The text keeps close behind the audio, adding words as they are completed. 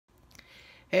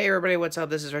Hey everybody, what's up?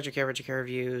 This is RetroKid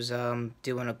Reviews,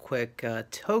 doing a quick,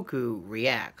 Toku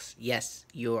Reacts. Yes,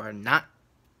 you are not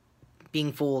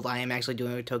being fooled. I am actually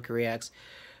doing a Toku Reacts,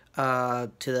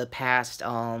 to the past,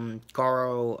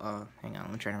 Garo, hang on,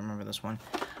 I'm trying to remember this one.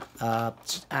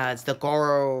 It's the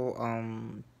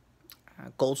Garo,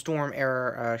 Goldstorm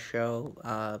era,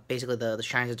 show, basically the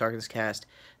Shines of Darkness cast,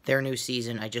 their new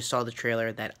season. I just saw the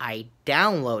trailer that I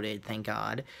downloaded, thank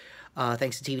God.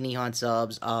 Thanks to TV Nihon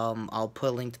subs. I'll put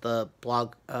a link to the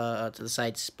blog, to the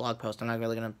site's blog post. I'm not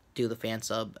really gonna do the fan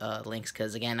sub links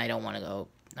because again, I don't want to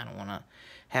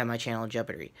have my channel in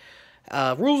jeopardy.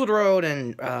 Rules of the road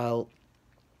and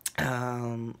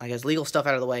I guess legal stuff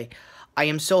out of the way. I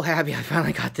am so happy I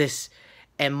finally got this,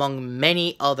 among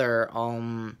many other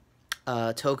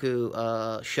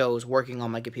Toku shows working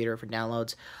on my computer for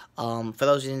downloads. For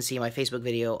those who didn't see my Facebook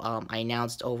video, I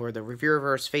announced over the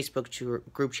Reviewerverse Facebook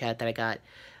group chat that I got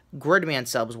Gridman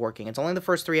subs working. It's only the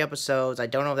first 3 episodes. I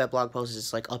don't know if that blog post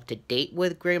is like up to date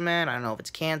with Gridman. I don't know if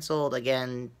it's canceled.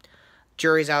 Again,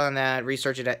 jury's out on that.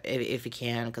 Research it if you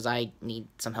can, because I need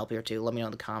some help here too. Let me know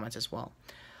in the comments as well.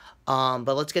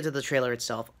 But let's get to the trailer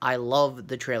itself. I love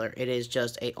the trailer. It is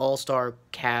just a all-star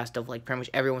cast of like pretty much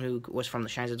everyone who was from the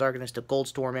Shines of Darkness to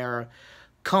Goldstorm era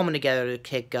coming together to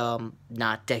kick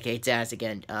not Decade's ass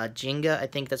again. Jinga, I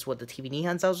think that's what the TV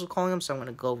Nihon subs was calling him, so I'm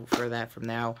gonna go for that from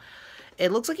now.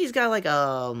 It looks like he's got like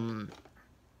a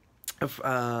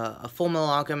Full Metal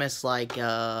Alchemist like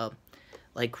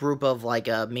group of like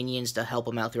minions to help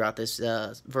him out throughout this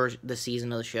this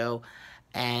season of the show.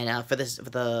 And for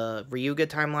the Ryuga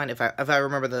timeline, if I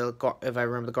remember the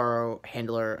Garo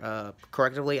handler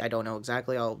correctly, I don't know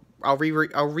exactly. I'll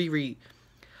reread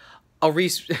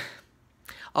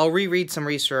some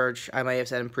research I might have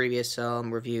said in previous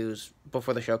reviews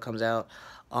before the show comes out.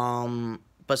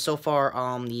 But so far,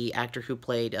 the actor who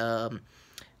played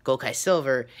Gokai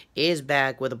Silver is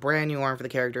back with a brand new arm for the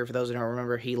character. For those who don't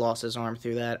remember, he lost his arm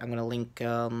through that. I'm going to link,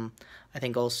 I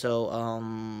think also,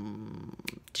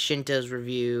 Shinta's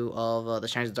review of the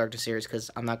Shines of Darkness series,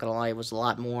 because I'm not going to lie, it was a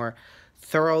lot more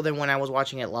thorough than when I was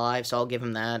watching it live, so I'll give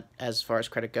him that as far as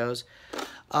credit goes.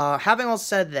 Having all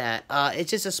said that,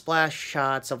 it's just a splash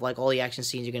shots of like all the action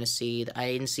scenes you're going to see.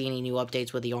 I didn't see any new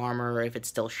updates with the armor, if it's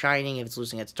still shining, if it's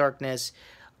losing its darkness.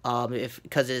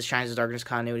 Because it shines the darkness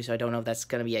continuity, so I don't know if that's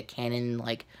going to be a canon,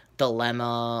 like,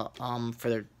 dilemma,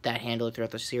 for that handler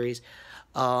throughout the series.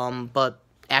 But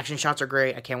action shots are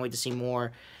great. I can't wait to see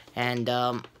more. And,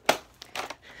 I'm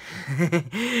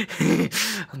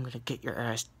gonna get your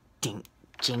ass,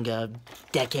 Jinga,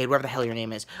 Decade, whatever the hell your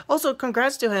name is. Also,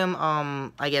 congrats to him.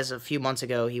 I guess a few months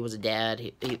ago, he was a dad.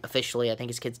 He officially, I think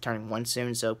his kid's turning 1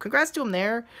 soon, so congrats to him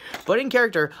there. But in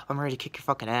character, I'm ready to kick your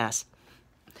fucking ass.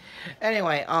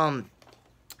 Anyway,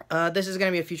 this is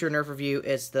gonna be a future Nerf review.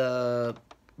 It's the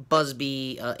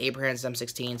Busby Abraham's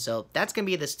M16, so that's gonna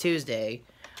be this Tuesday.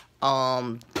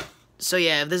 So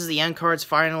yeah, this is the end cards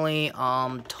finally.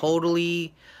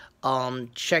 Totally.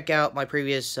 Check out my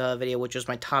previous video, which was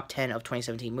my top 10 of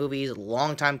 2017 movies.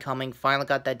 Long time coming. Finally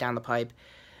got that down the pipe.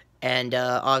 And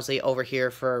obviously over here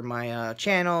for my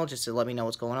channel, just to let me know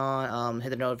what's going on.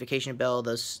 Hit the notification bell.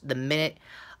 The minute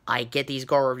I get these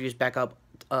Garo reviews back up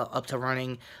to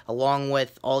running, along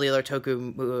with all the other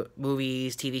Toku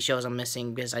movies, TV shows I'm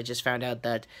missing, because I just found out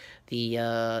that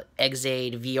the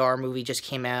Exade VR movie just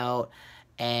came out,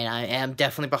 and I am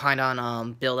definitely behind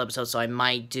on build episodes, so I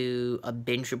might do a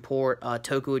binge report,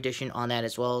 Toku edition on that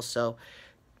as well, so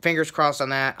fingers crossed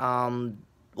on that.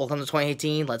 Welcome to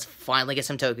 2018, let's finally get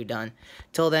some Toku done.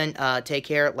 Till then, take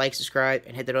care, like, subscribe,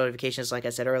 and hit the notifications like I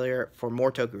said earlier for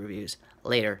more Toku reviews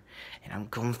later. And I'm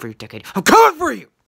going for you, Decade. I'm coming for you!